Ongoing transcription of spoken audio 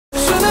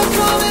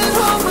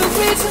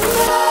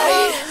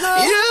tonight.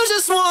 You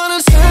just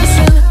want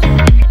attention.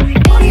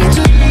 What do you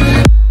do?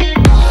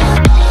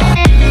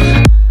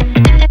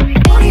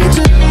 What do you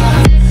do?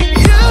 You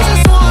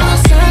just want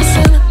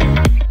attention.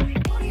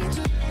 What do you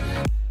do?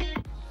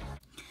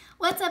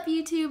 What's up,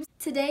 YouTube?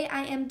 Today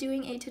I am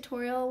doing a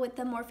tutorial with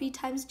the Morphe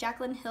x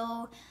Jaclyn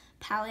Hill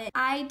palette.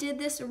 I did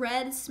this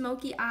red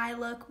smoky eye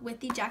look with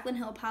the Jaclyn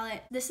Hill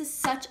palette. This is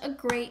such a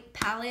great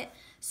palette,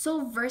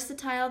 so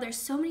versatile. There's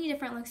so many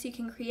different looks you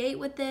can create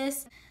with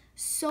this.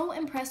 So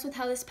impressed with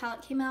how this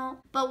palette came out.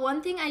 But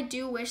one thing I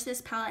do wish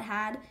this palette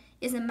had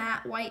is a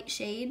matte white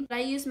shade. I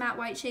use matte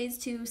white shades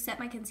to set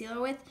my concealer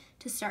with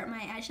to start my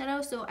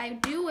eyeshadow, so I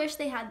do wish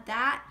they had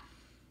that.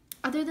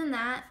 Other than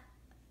that,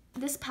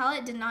 this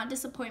palette did not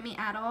disappoint me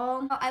at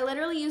all. I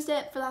literally used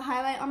it for the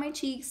highlight on my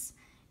cheeks.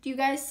 Do you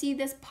guys see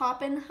this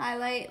pop-in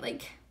highlight?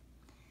 Like,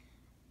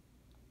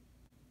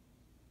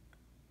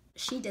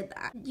 she did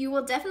that. You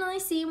will definitely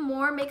see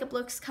more makeup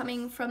looks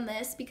coming from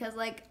this because,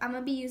 like, I'm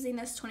gonna be using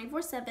this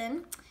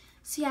 24/7.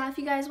 So yeah, if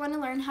you guys want to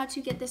learn how to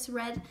get this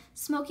red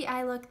smoky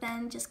eye look,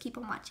 then just keep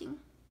on watching.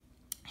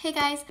 Hey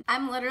guys,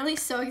 I'm literally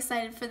so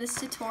excited for this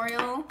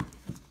tutorial.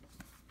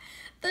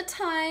 The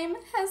time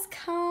has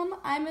come.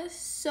 I'm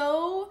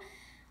so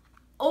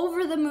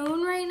over the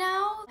moon right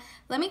now.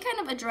 Let me kind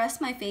of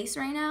address my face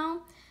right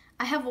now.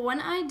 I have one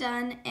eye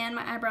done and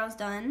my eyebrows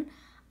done.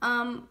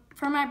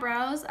 For my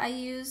brows, I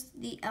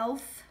used the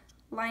e.l.f.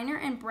 liner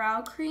and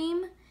brow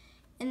cream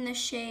in the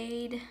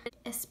shade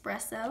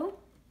Espresso.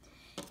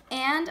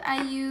 And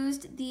I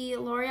used the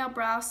L'Oreal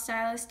Brow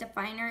Stylist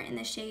Definer in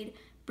the shade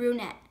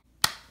Brunette.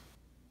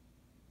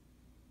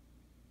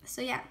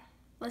 So yeah,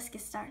 let's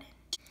get started.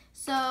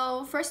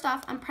 So first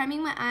off, I'm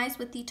priming my eyes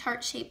with the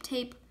Tarte Shape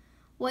Tape.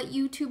 What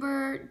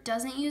YouTuber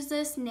doesn't use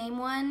this? Name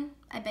one.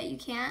 I bet you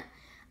can't.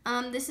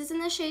 This is in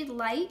the shade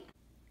Light,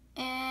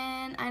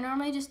 and I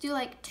normally just do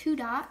like 2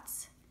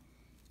 dots,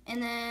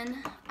 and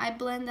then I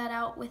blend that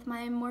out with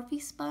my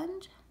Morphe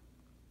sponge.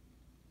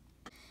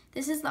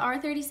 This is the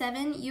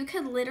R37. You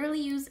could literally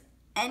use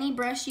any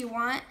brush you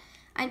want.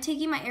 I'm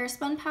taking my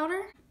Airspun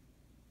powder.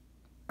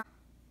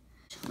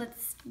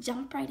 Let's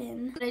jump right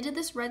in. I did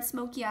this red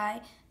smoky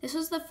eye. This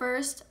was the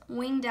first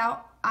winged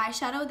out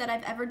eyeshadow that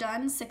I've ever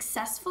done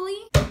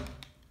successfully.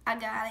 I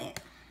got it.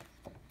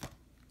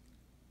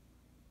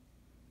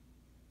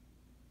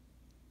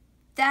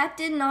 That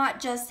did not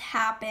just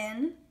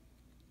happen.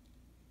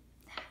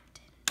 That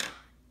did not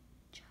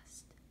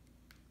just.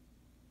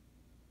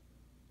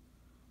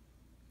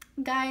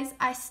 Guys,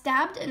 I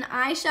stabbed an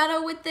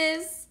eyeshadow with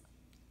this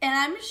and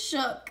I'm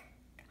shook.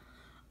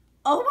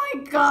 Oh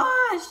my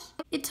gosh.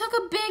 It took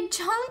a big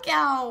chunk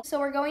out. So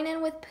we're going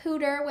in with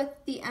Pooter with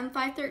the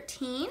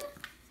M513.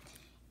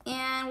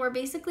 And we're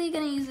basically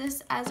gonna use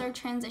this as our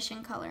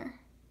transition color.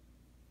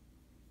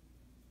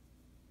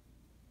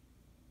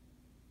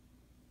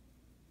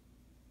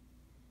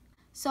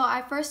 So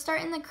I first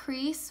start in the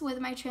crease with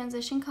my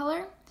transition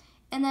color,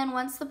 and then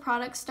once the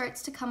product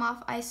starts to come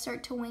off, I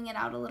start to wing it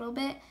out a little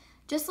bit,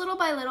 just little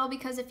by little,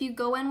 because if you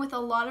go in with a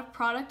lot of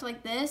product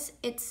like this,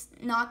 it's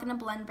not gonna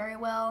blend very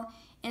well,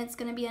 and it's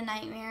gonna be a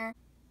nightmare.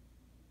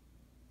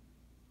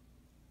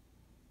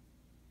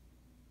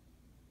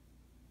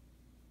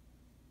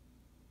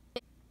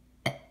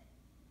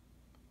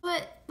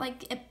 But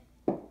like it.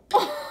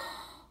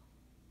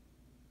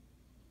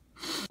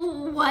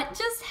 What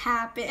just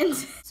happened?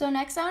 So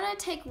next I'm gonna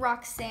take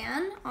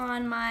Roxanne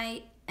on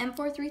my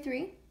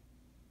M433,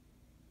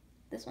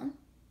 this one,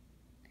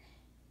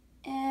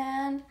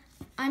 and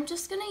I'm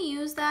just gonna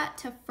use that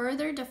to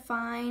further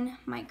define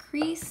my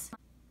crease.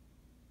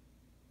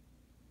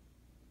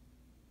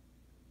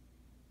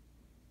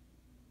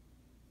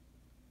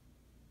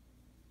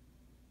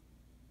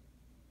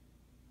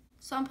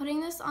 So I'm putting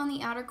this on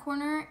the outer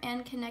corner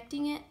and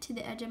connecting it to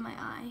the edge of my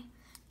eye,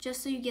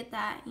 just so you get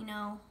that, you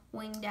know,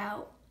 winged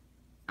out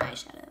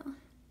eyeshadow.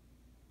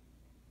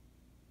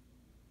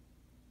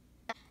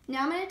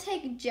 Now I'm going to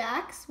take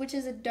Jax, which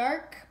is a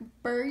dark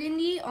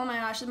burgundy. Oh my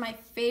gosh, it's my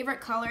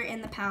favorite color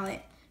in the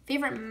palette.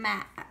 Favorite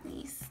matte, at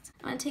least.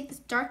 I'm going to take this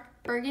dark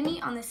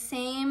burgundy on the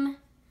same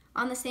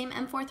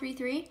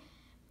M433,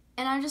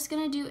 and I'm just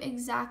going to do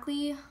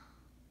exactly,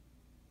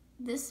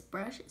 this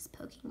brush is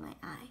poking my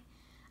eye.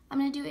 I'm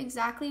going to do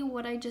exactly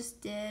what I just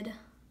did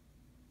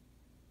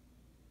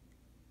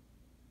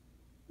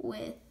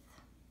with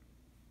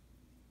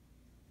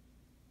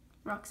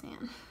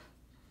Roxanne.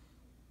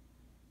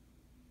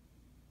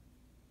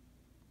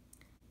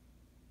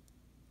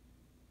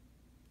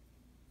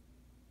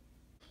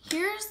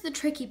 Here's the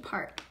tricky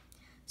part.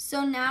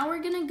 So now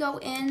we're gonna go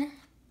in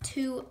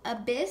to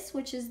Abyss,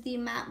 which is the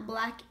matte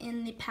black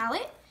in the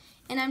palette,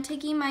 and I'm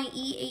taking my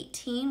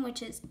E18,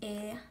 which is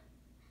a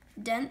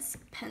dense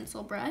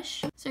pencil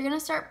brush. So you're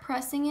gonna start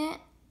pressing it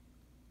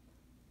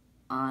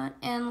on,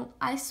 and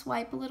I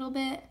swipe a little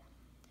bit,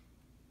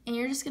 and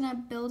you're just gonna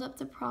build up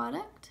the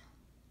product.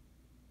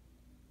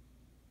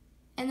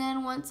 And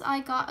then once I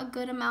got a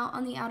good amount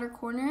on the outer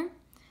corner,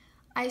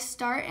 I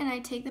start and I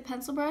take the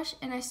pencil brush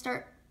and I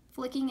start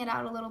flicking it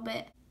out a little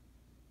bit.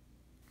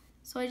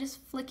 So I just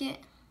flick it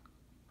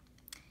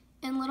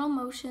in little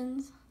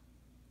motions.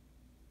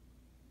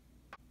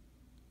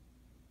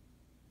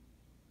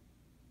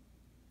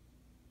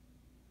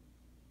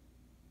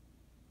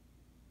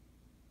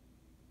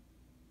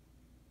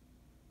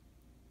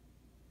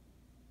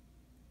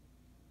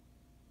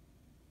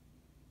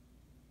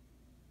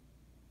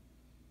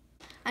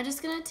 I'm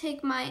just gonna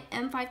take my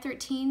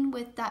M513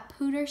 with that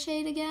Pooter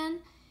shade again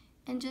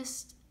and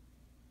just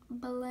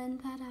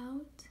blend that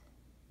out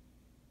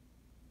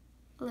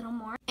a little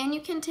more. And you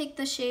can take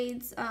the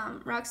shades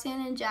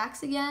Roxanne and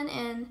Jax again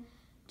and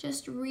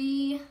just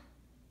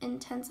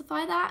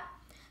re-intensify that.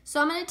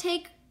 So I'm gonna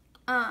take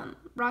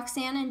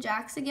Roxanne and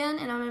Jax again,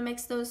 and I'm gonna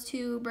mix those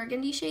two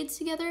burgundy shades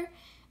together,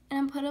 and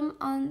I'm put them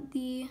on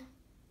the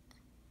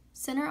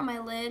center of my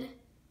lid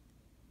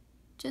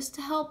just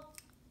to help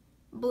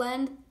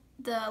blend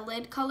the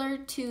lid color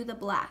to the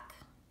black.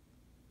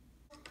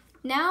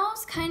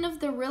 Now's kind of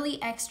the really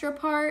extra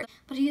part,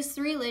 but I used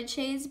 3 lid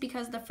shades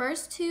because the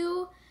first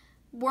 2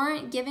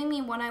 weren't giving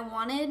me what I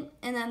wanted,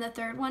 and then the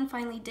third one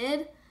finally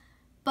did.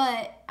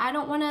 But I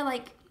don't want to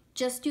like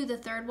just do the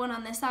third one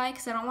on this eye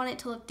because I don't want it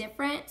to look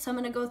different. So I'm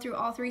going to go through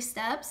all 3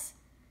 steps.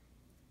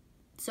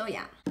 So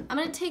yeah, I'm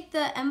going to take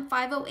the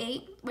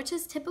M508, which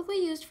is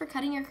typically used for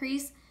cutting your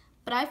crease,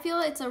 but I feel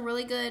it's a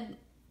really good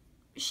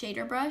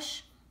shader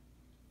brush.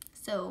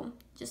 So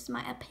just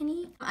my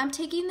opinion. I'm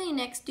taking the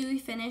NYX Dewy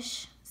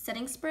Finish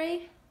setting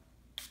spray,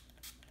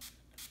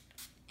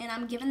 and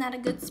I'm giving that a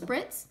good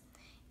spritz.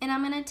 And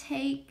I'm gonna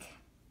take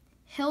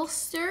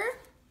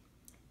Hilster,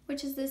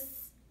 which is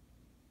this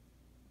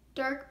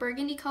dark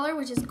burgundy color,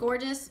 which is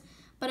gorgeous,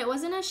 but it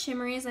wasn't as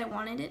shimmery as I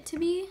wanted it to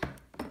be.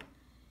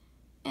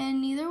 And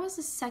neither was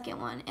the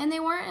second one. And they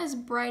weren't as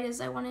bright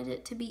as I wanted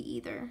it to be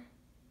either.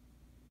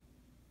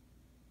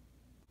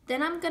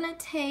 Then I'm gonna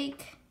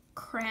take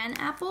Cran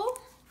Apple,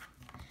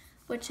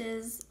 which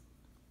is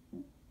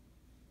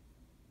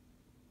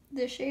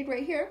this shade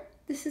right here.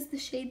 This is the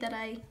shade that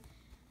I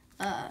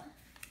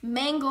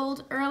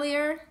mangled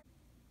earlier.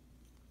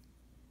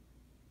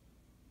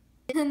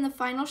 And then the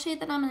final shade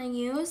that I'm going to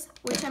use,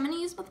 which I'm going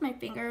to use with my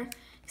finger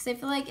because I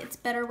feel like it's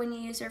better when you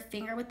use your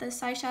finger with this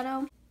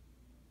eyeshadow.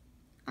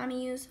 I'm going to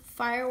use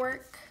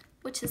Firework,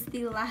 which is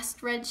the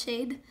last red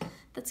shade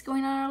that's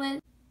going on our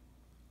lid.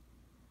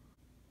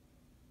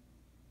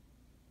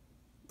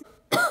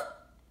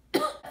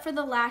 For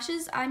the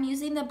lashes, I'm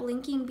using the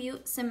Blinking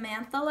Beauty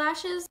Samantha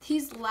lashes.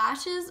 These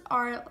lashes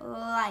are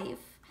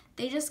life.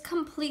 They just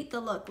complete the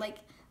look. Like,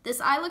 this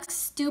eye looks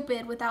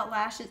stupid without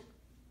lashes.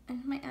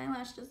 And my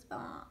eyelash just fell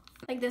off.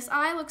 Like, this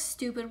eye looks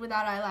stupid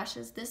without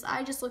eyelashes. This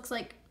eye just looks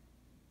like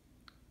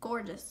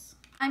gorgeous.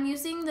 I'm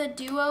using the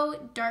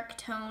Duo Dark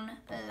Tone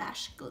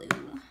Lash Glue.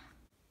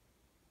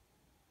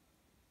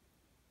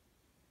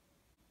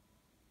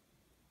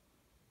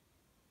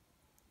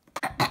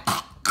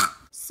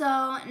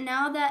 So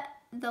now that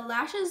the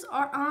lashes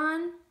are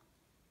on,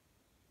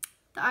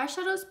 the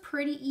eyeshadow's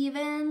pretty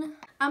even.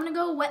 I'm gonna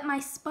go wet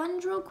my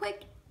sponge real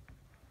quick.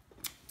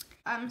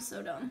 I'm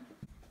so dumb.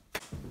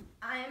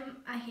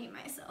 I hate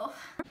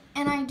myself.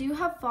 And I do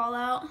have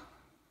fallout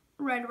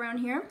right around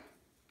here.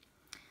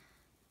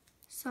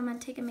 So I'm gonna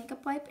take a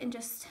makeup wipe and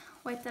just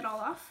wipe that all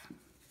off.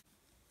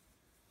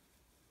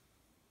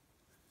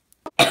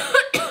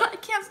 I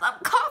can't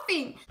stop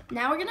coughing.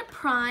 Now we're gonna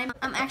prime.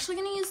 I'm actually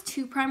gonna use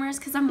 2 primers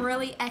because I'm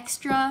really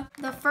extra.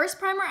 The first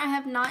primer I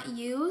have not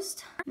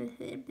used. This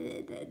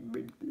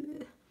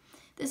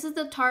is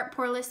the Tarte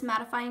Poreless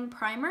Mattifying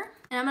Primer.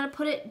 And I'm gonna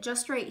put it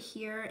just right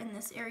here in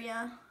this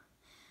area.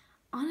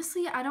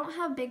 Honestly, I don't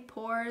have big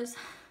pores,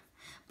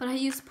 but I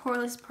use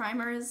poreless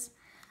primers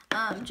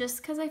just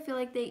because I feel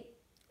like they,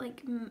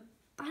 like,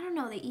 I don't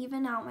know, they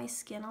even out my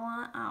skin a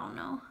lot. I don't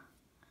know.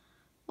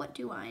 What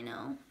do I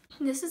know?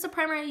 This is a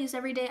primer I use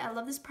every day. I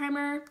love this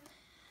primer.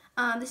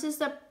 This is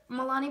the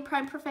Milani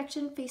Prime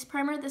Perfection Face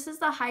Primer. This is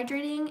the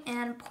hydrating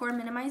and pore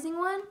minimizing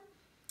one.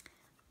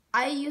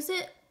 I use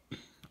it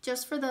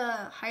just for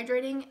the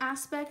hydrating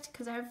aspect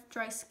because I have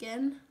dry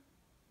skin.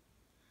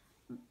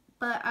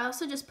 But I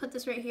also just put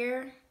this right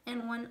here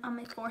and one on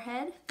my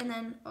forehead and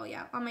then, oh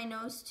yeah, on my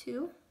nose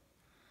too.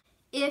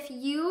 If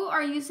you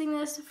are using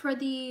this for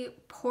the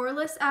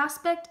poreless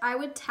aspect, I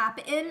would tap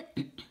it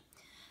in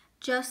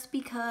just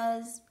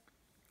because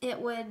it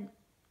would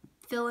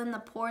fill in the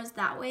pores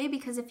that way,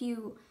 because if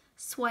you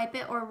swipe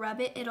it or rub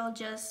it, it'll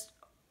just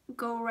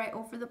go right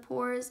over the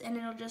pores and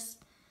it'll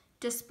just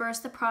disperse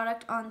the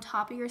product on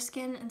top of your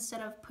skin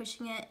instead of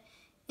pushing it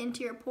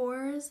into your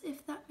pores,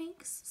 if that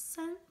makes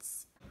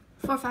sense.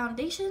 For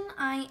foundation,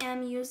 I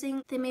am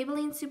using the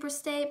Maybelline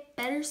Superstay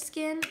Better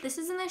Skin. This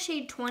is in the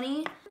shade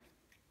 20.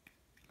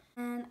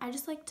 And I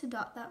just like to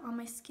dot that on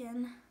my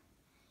skin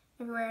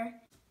everywhere.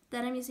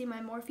 Then I'm using my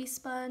Morphe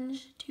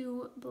sponge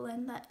to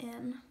blend that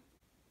in.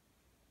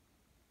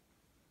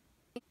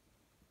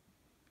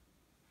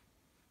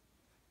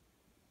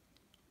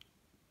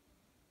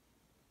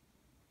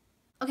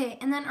 Okay,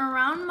 and then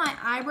around my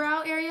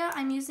eyebrow area,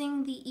 I'm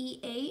using the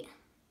E8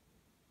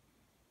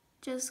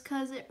 just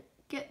because it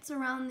gets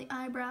around the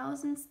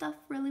eyebrows and stuff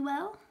really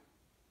well.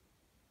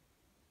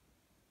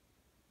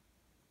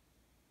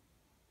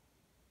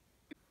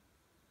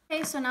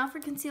 Okay, so now for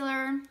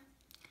concealer,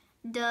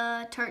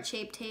 the Tarte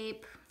Shape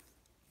Tape.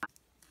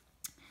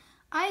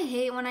 I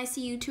hate when I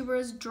see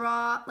YouTubers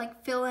draw,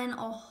 like fill in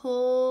a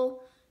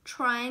whole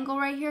triangle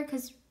right here,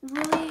 because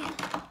really,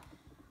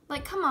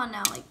 like, come on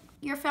now, like,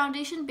 your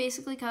foundation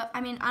basically,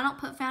 I mean, I don't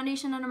put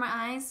foundation under my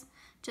eyes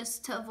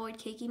just to avoid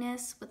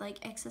cakiness with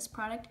like excess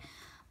product,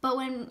 but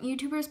when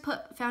YouTubers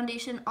put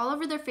foundation all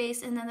over their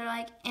face and then they're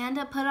like, and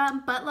to put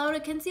a buttload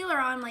of concealer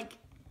on, like,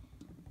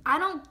 I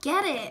don't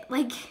get it.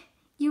 Like,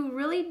 you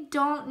really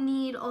don't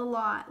need a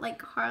lot,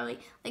 like Harley,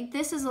 like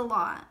this is a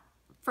lot.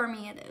 For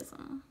me it is.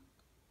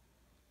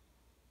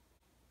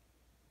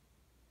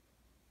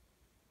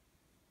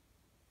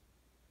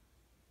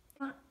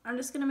 I'm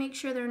just gonna make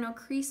sure there are no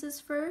creases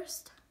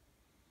first.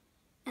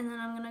 And then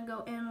I'm gonna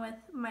go in with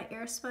my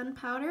Airspun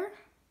powder.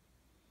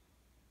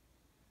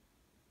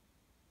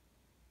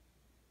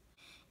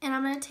 And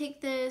I'm gonna take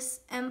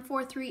this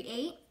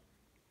M438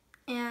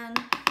 and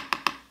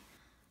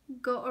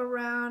go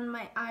around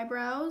my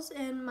eyebrows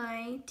and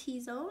my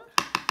T-zone.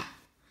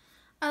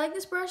 I like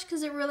this brush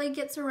because it really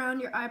gets around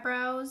your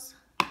eyebrows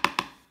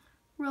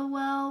real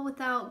well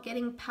without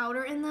getting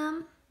powder in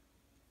them.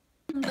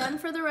 And then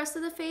for the rest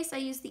of the face, I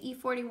use the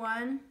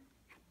E41.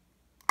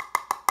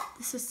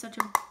 This is such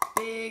a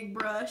big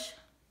brush.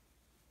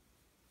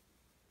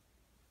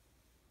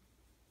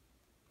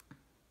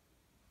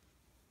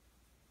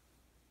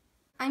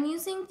 I'm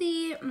using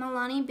the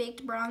Milani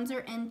Baked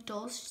Bronzer in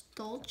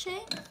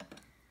Dolce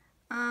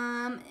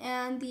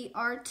and the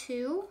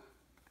R2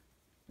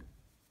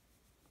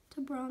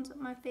 to bronze up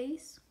my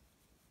face.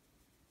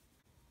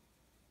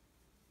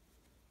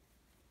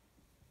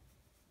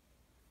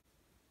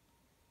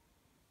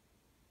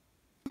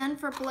 And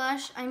for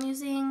blush, I'm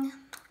using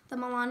the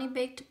Milani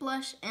Baked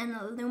Blush in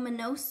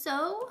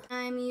Luminoso.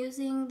 I'm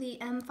using the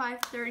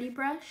M530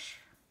 brush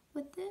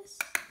with this.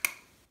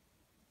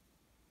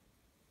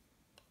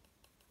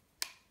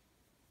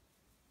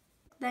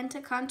 Then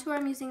to contour,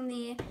 I'm using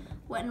the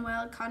Wet n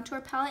Wild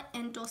Contour Palette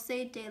in Dulce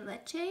de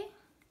Leche.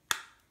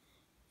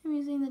 I'm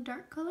using the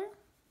dark color.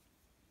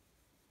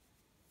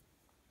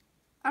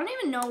 I don't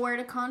even know where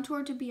to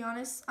contour, to be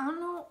honest. I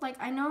don't know, like,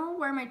 I know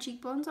where my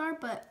cheekbones are,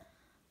 but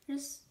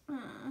just,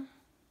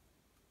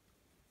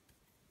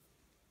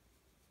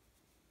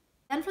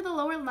 Then for the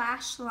lower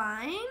lash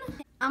line,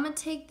 I'm gonna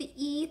take the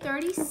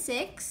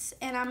E36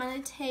 and I'm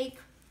gonna take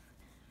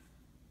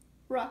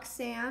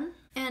Roxanne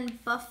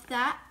and buff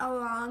that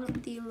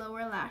along the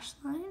lower lash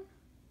line.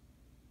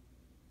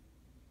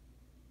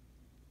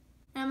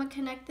 And I'm gonna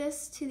connect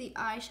this to the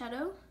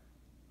eyeshadow.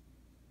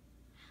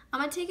 I'm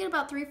gonna take it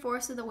about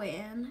 3/4 of the way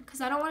in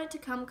because I don't want it to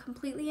come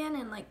completely in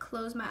and like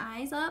close my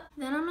eyes up.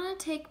 Then I'm gonna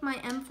take my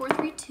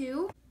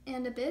M432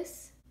 and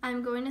Abyss.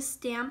 I'm going to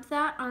stamp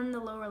that on the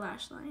lower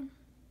lash line.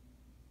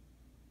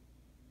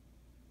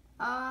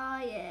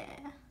 Ah,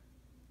 yeah.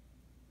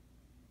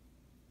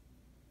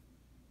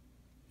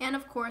 And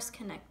of course,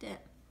 connect it.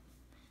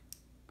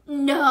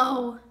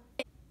 No!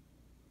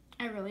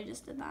 I really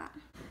just did that.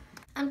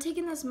 I'm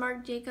taking this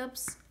Marc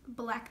Jacobs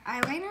black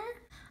eyeliner.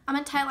 I'm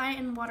gonna tightline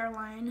and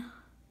waterline.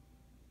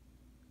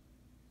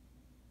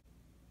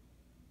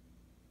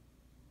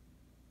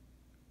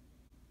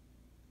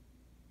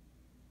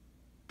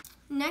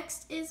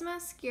 Next is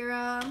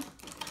mascara,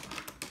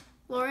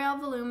 L'Oreal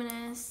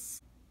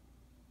Voluminous.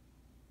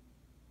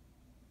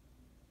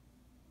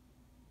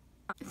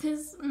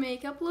 This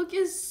makeup look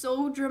is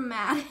so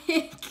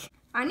dramatic.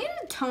 I need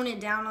to tone it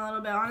down a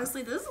little bit,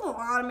 honestly. This is a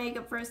lot of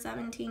makeup for a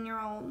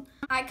 17-year-old.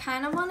 I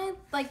kind of want to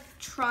like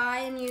try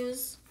and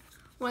use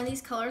one of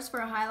these colors for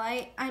a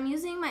highlight. I'm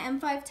using my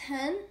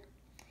M510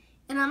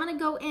 and I'm gonna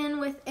go in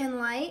with In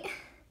Light.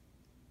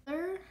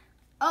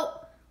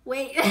 Oh,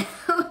 wait,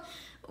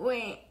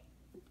 wait,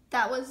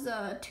 that was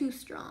too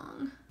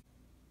strong.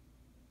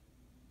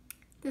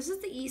 This is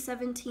the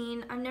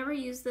E17. I've never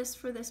used this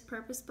for this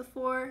purpose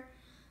before,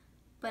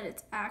 but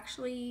it's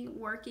actually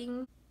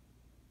working.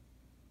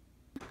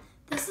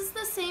 This is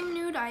the same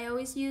nude I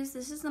always use.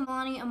 This is the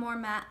Milani Amore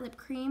Matte Lip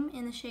Cream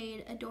in the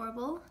shade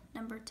Adorable,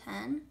 number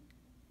 10.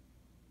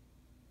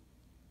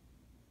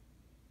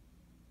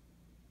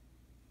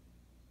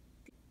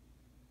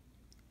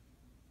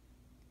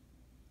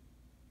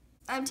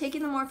 I'm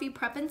taking the Morphe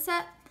Prep and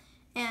Set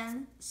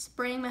and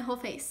spraying my whole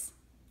face,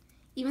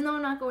 even though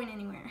I'm not going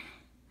anywhere.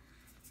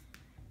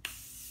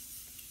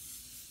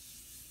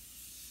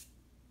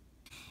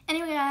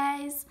 Anyway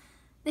guys,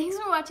 thanks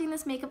for watching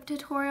this makeup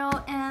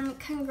tutorial and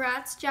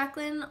congrats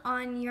Jaclyn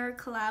on your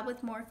collab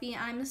with Morphe.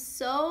 I'm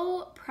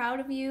so proud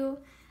of you.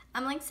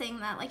 I'm like saying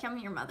that like I'm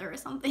your mother or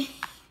something.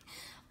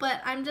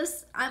 But I'm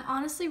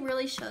honestly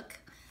really shook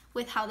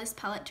with how this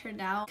palette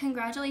turned out.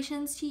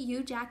 Congratulations to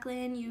you,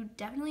 Jaclyn. You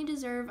definitely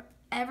deserve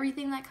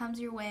everything that comes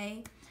your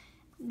way.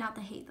 Not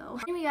the hate though.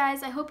 Anyway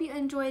guys, I hope you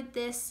enjoyed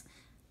this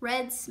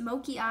red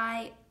smoky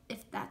eye,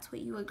 if that's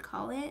what you would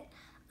call it.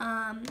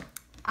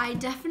 I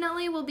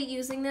definitely will be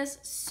using this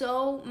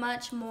so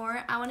much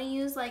more. I want to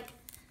use like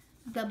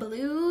the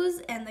blues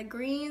and the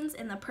greens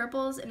and the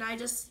purples, and I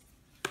just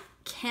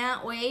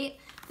can't wait.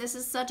 This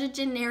is such a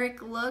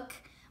generic look,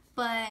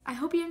 But I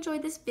hope you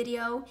enjoyed this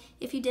video.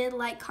 If you did,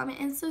 like, comment,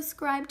 and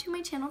subscribe to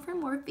my channel for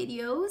more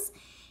videos.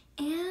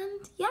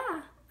 And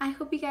yeah, I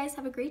hope you guys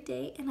have a great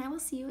day, and I will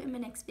see you in my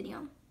next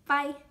video.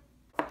 Bye.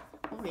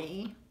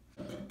 Okay.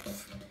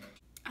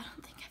 I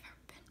don't think I've ever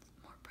been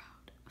more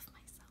proud of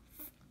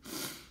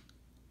myself.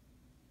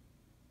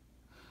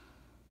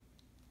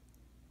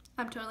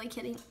 I'm totally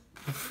kidding.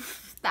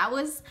 That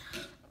was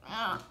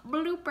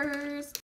bloopers.